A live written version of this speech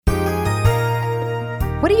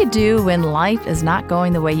What do you do when life is not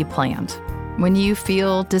going the way you planned? When you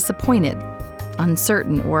feel disappointed,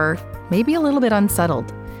 uncertain, or maybe a little bit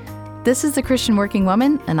unsettled? This is The Christian Working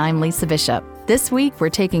Woman, and I'm Lisa Bishop. This week, we're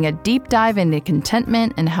taking a deep dive into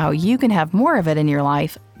contentment and how you can have more of it in your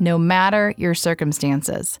life, no matter your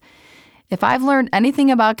circumstances. If I've learned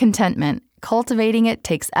anything about contentment, cultivating it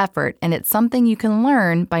takes effort, and it's something you can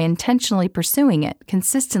learn by intentionally pursuing it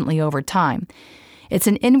consistently over time. It's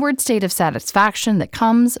an inward state of satisfaction that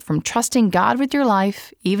comes from trusting God with your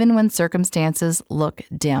life, even when circumstances look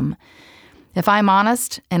dim. If I'm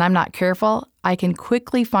honest and I'm not careful, I can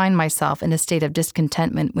quickly find myself in a state of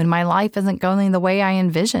discontentment when my life isn't going the way I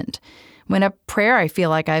envisioned, when a prayer I feel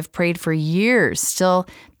like I've prayed for years still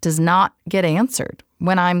does not get answered,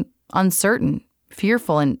 when I'm uncertain,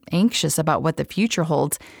 fearful, and anxious about what the future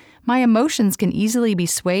holds. My emotions can easily be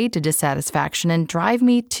swayed to dissatisfaction and drive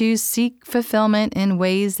me to seek fulfillment in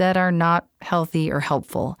ways that are not healthy or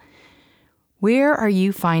helpful. Where are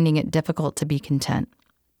you finding it difficult to be content?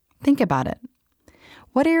 Think about it.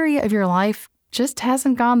 What area of your life just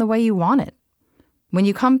hasn't gone the way you want it? When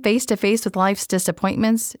you come face to face with life's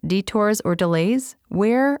disappointments, detours, or delays,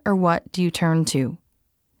 where or what do you turn to?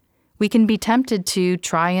 We can be tempted to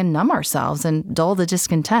try and numb ourselves and dull the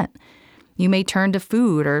discontent. You may turn to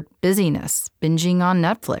food or busyness, binging on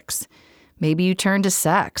Netflix. Maybe you turn to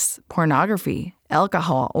sex, pornography,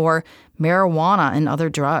 alcohol, or marijuana and other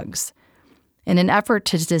drugs. In an effort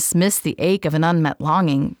to dismiss the ache of an unmet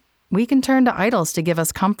longing, we can turn to idols to give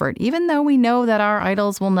us comfort, even though we know that our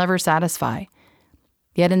idols will never satisfy.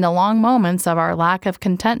 Yet in the long moments of our lack of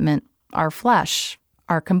contentment, our flesh,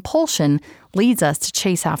 our compulsion leads us to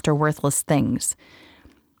chase after worthless things.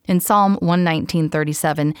 In Psalm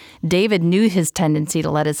 119:37, David knew his tendency to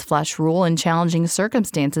let his flesh rule in challenging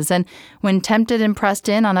circumstances, and when tempted and pressed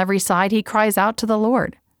in on every side, he cries out to the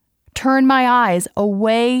Lord, "Turn my eyes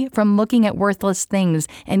away from looking at worthless things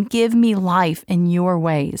and give me life in your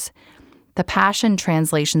ways." The Passion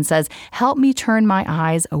Translation says, "Help me turn my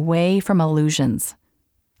eyes away from illusions."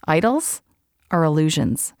 Idols are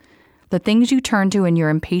illusions. The things you turn to in your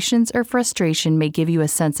impatience or frustration may give you a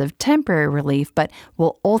sense of temporary relief, but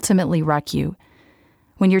will ultimately wreck you.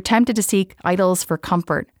 When you're tempted to seek idols for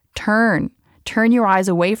comfort, turn your eyes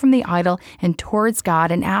away from the idol and towards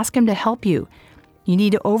God and ask Him to help you. You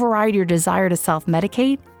need to override your desire to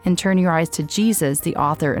self-medicate and turn your eyes to Jesus, the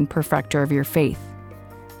author and perfecter of your faith.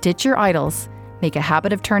 Ditch your idols, make a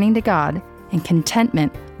habit of turning to God, and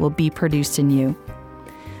contentment will be produced in you.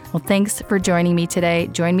 Well, thanks for joining me today.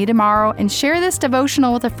 Join me tomorrow and share this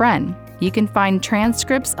devotional with a friend. You can find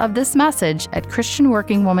transcripts of this message at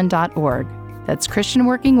christianworkingwoman.org. That's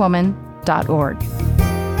christianworkingwoman.org.